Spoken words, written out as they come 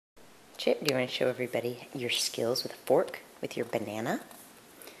Chip, do you want to show everybody your skills with a fork with your banana?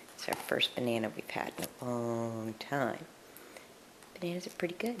 It's our first banana we've had in a long time. Bananas are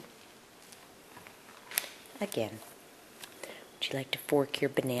pretty good. Again, would you like to fork your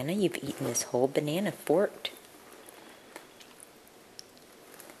banana? You've eaten this whole banana forked.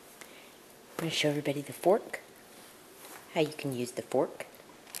 I'm going to show everybody the fork, how you can use the fork.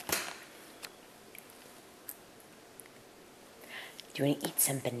 Do you want to eat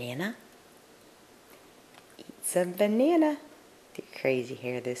some banana? Eat some banana. Your crazy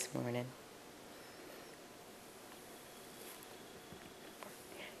hair this morning.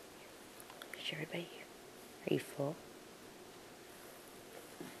 Show everybody here. Are you full?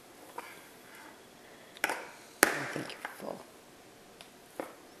 I think you're full.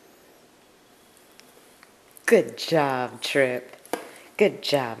 Good job, Trip. Good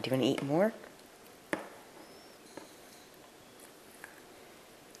job. Do you want to eat more?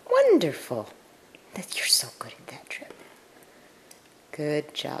 Wonderful. You're so good at that, Trip.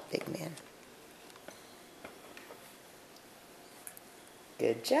 Good job, big man.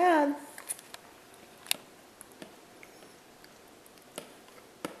 Good job.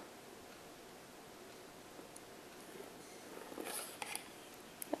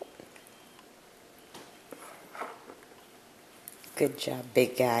 Good job,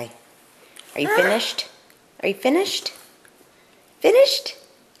 big guy. Are you finished? Are you finished? Finished?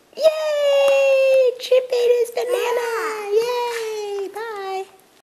 Yay! Chip ate his banana!